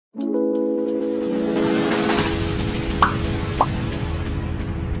What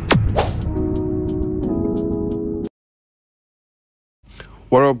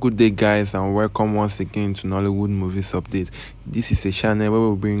up, good day, guys, and welcome once again to Nollywood Movies Update. This is a channel where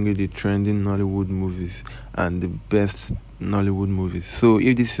we bring you the trending Nollywood movies and the best Nollywood movies. So,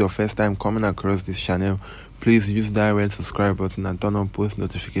 if this is your first time coming across this channel, please use that red subscribe button and turn on post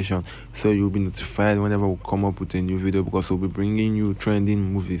notification so you'll be notified whenever we come up with a new video, because we'll be bringing you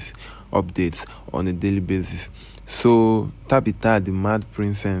trending movies updates on a daily basis. So, Tabitha, the Mad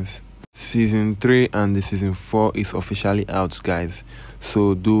Princess, Season 3 and the Season 4 is officially out, guys.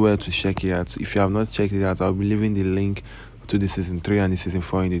 So do well to check it out. If you have not checked it out, I'll be leaving the link to the Season 3 and the Season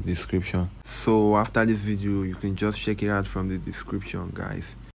 4 in the description. So after this video, you can just check it out from the description,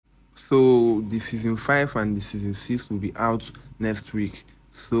 guys. So the Season 5 and the Season 6 will be out next week.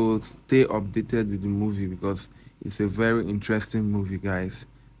 So stay updated with the movie because it's a very interesting movie, guys.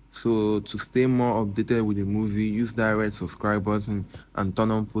 So to stay more updated with the movie, use that red subscribe button and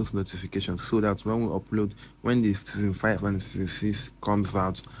turn on post notifications so that when we upload, when the Season 5 and Season 6 comes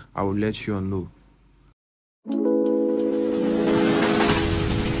out, I will let you all know.